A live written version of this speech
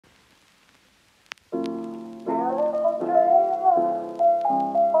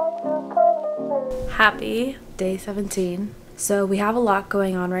Happy day 17. So we have a lot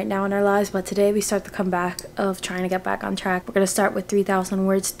going on right now in our lives, but today we start the comeback of trying to get back on track. We're going to start with 3,000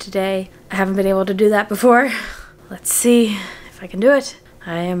 words today. I haven't been able to do that before. Let's see if I can do it.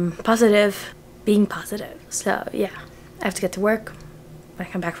 I am positive, being positive. So yeah, I have to get to work. When I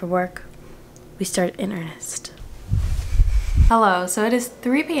come back from work, we start in earnest. Hello, so it is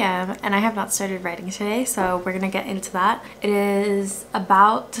 3 p.m. and I have not started writing today, so we're gonna get into that. It is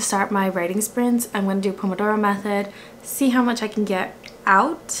about to start my writing sprints. I'm gonna do Pomodoro method, see how much I can get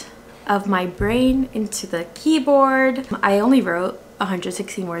out of my brain into the keyboard. I only wrote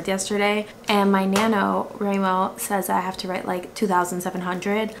 116 words yesterday, and my NaNoWRIMO says I have to write like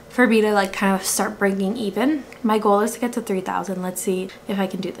 2,700 for me to like kind of start breaking even. My goal is to get to 3,000. Let's see if I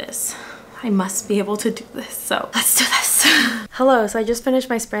can do this. I must be able to do this, so let's do this. Hello, so I just finished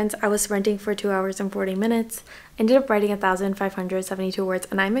my sprints. I was sprinting for 2 hours and 40 minutes. I ended up writing 1,572 words,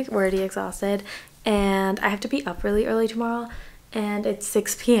 and I'm already exhausted, and I have to be up really early tomorrow, and it's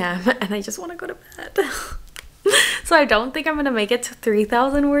 6 p.m. and I just want to go to bed. So I don't think I'm gonna make it to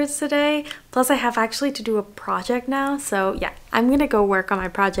 3,000 words today. Plus I have actually to do a project now, so yeah, I'm gonna go work on my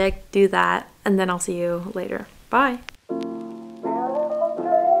project, do that, and then I'll see you later. Bye.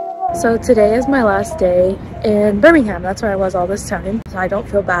 So today is my last day in Birmingham. That's where I was all this time. So I don't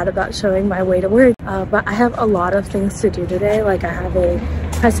feel bad about showing my way to work. But I have a lot of things to do today. Like I have a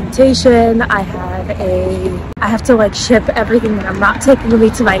presentation, I have to like ship everything that I'm not taking with me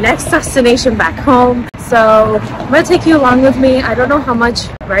to my next destination back home. So I'm gonna take you along with me. I don't know how much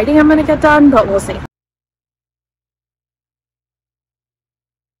writing I'm gonna get done, but we'll see.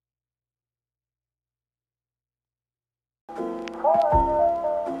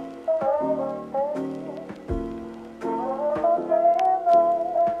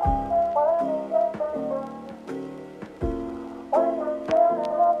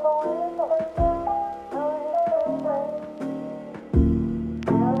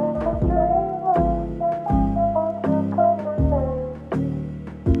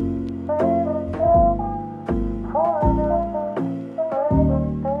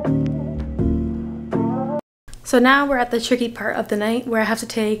 So now we're at the tricky part of the night where I have to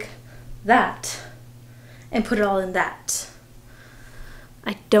take that and put it all in that.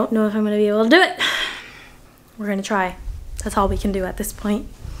 I don't know if I'm gonna be able to do it. We're gonna try. That's all we can do at this point.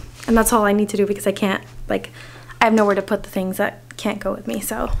 And that's all I need to do because I can't, like, I have nowhere to put the things that can't go with me,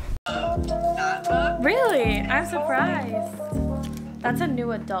 so. Really? I'm surprised. That's a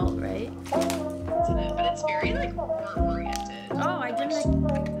new adult, right? Isn't it? But it's very, like, horror-oriented. Oh, I didn't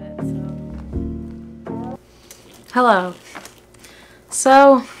expect it, so. Hello.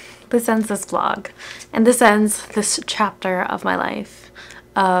 So this ends this vlog, and this ends this chapter of my life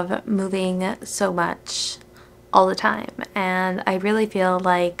of moving so much all the time. And I really feel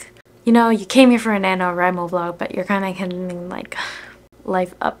like, you know, you came here for a NaNoWRIMO vlog, but you're kind of getting like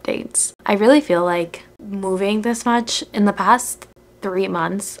life updates. I really feel like moving this much. In the past 3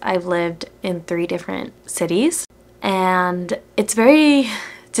 months, I've lived in 3 different cities, and it's very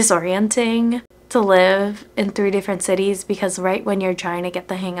disorienting to live in 3 different cities, because right when you're trying to get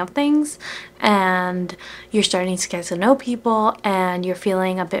the hang of things and you're starting to get to know people and you're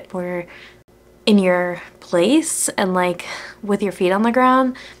feeling a bit more in your place and like with your feet on the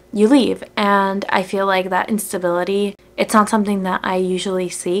ground, you leave. And I feel like that instability, it's not something that I usually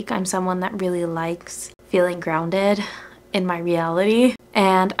seek. I'm someone that really likes feeling grounded in my reality,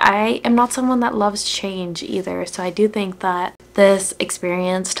 and I am not someone that loves change either. So I do think that this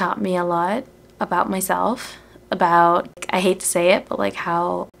experience taught me a lot about myself, about, I hate to say it, but like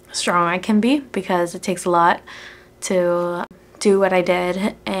how strong I can be, because it takes a lot to do what I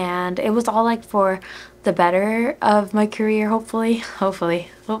did, and it was all like for the better of my career, hopefully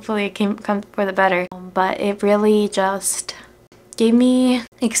it come for the better. But it really just gave me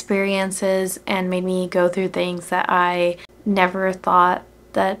experiences and made me go through things that I never thought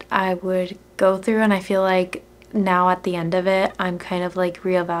that I would go through. And I feel like now at the end of it, I'm kind of like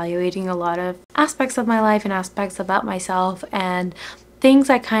reevaluating a lot of aspects of my life and aspects about myself, and things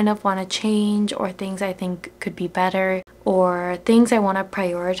I kind of want to change, or things I think could be better, or things I want to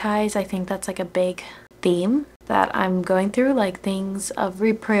prioritize. I think that's like a big theme that I'm going through, like things of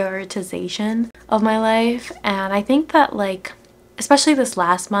reprioritization of my life. And I think that, like, especially this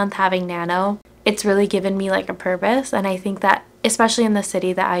last month having Nano, it's really given me like a purpose. And I think that especially in the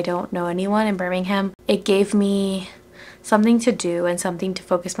city that I don't know anyone, in Birmingham, it gave me something to do and something to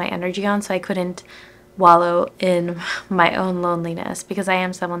focus my energy on, so I couldn't wallow in my own loneliness, because I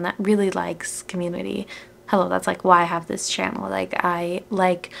am someone that really likes community. Hello, that's like why I have this channel. Like, I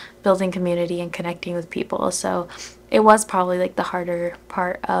like building community and connecting with people. So it was probably like the harder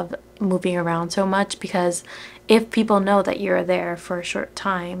part of moving around so much, because if people know that you're there for a short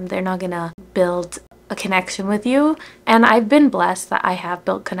time, they're not gonna build a connection with you. And I've been blessed that I have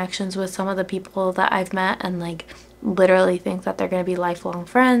built connections with some of the people that I've met, and like literally think that they're gonna be lifelong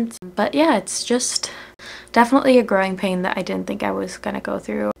friends. But yeah, it's just definitely a growing pain that I didn't think I was gonna go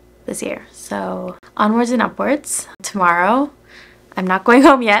through this year. So onwards and upwards. Tomorrow, I'm not going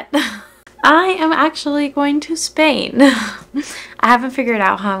home yet. I am actually going to Spain. I haven't figured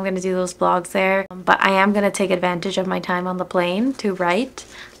out how I'm going to do those vlogs there, but I am going to take advantage of my time on the plane to write.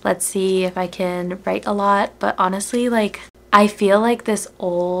 Let's see if I can write a lot, but honestly, like, I feel like this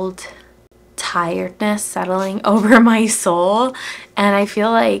old tiredness settling over my soul, and I feel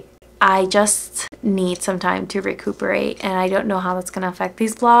like I just need some time to recuperate, and I don't know how that's going to affect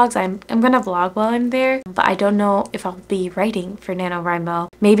these vlogs. I'm going to vlog while I'm there, but I don't know if I'll be writing for NaNoWRIMO.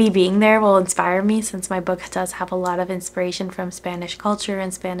 Maybe being there will inspire me, since my book does have a lot of inspiration from Spanish culture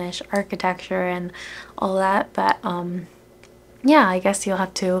and Spanish architecture and all that. But yeah, I guess you'll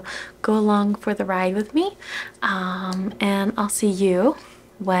have to go along for the ride with me, and I'll see you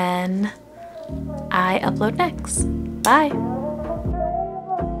when I upload next. Bye!